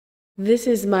This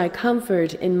is my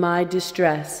comfort in my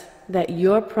distress, that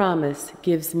your promise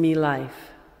gives me life.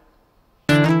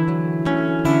 The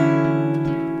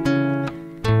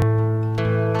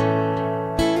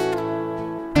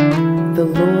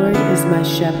Lord is my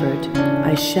shepherd,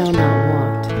 I shall not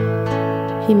want.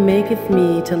 He maketh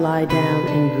me to lie down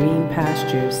in green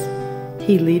pastures.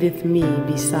 He leadeth me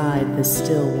beside the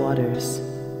still waters.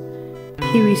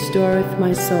 He restoreth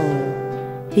my soul.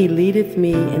 He leadeth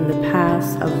me in the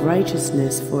paths of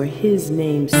righteousness for his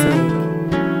name's sake.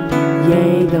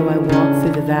 Yea, though I walk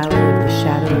through the valley of the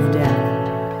shadow of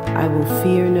death, I will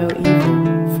fear no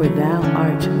evil, for thou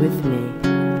art with me.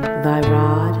 Thy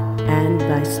rod and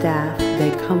thy staff,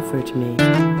 they comfort me.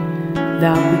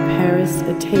 Thou preparest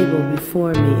a table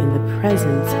before me in the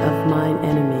presence of mine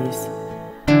enemies.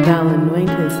 Thou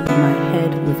anointest my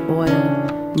head with oil,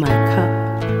 my cup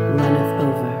runneth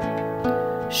over.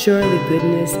 Surely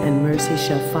goodness and mercy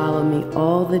shall follow me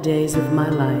all the days of my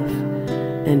life,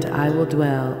 and I will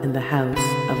dwell in the house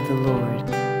of the Lord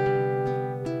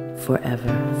forever,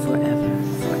 forever,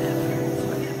 forever.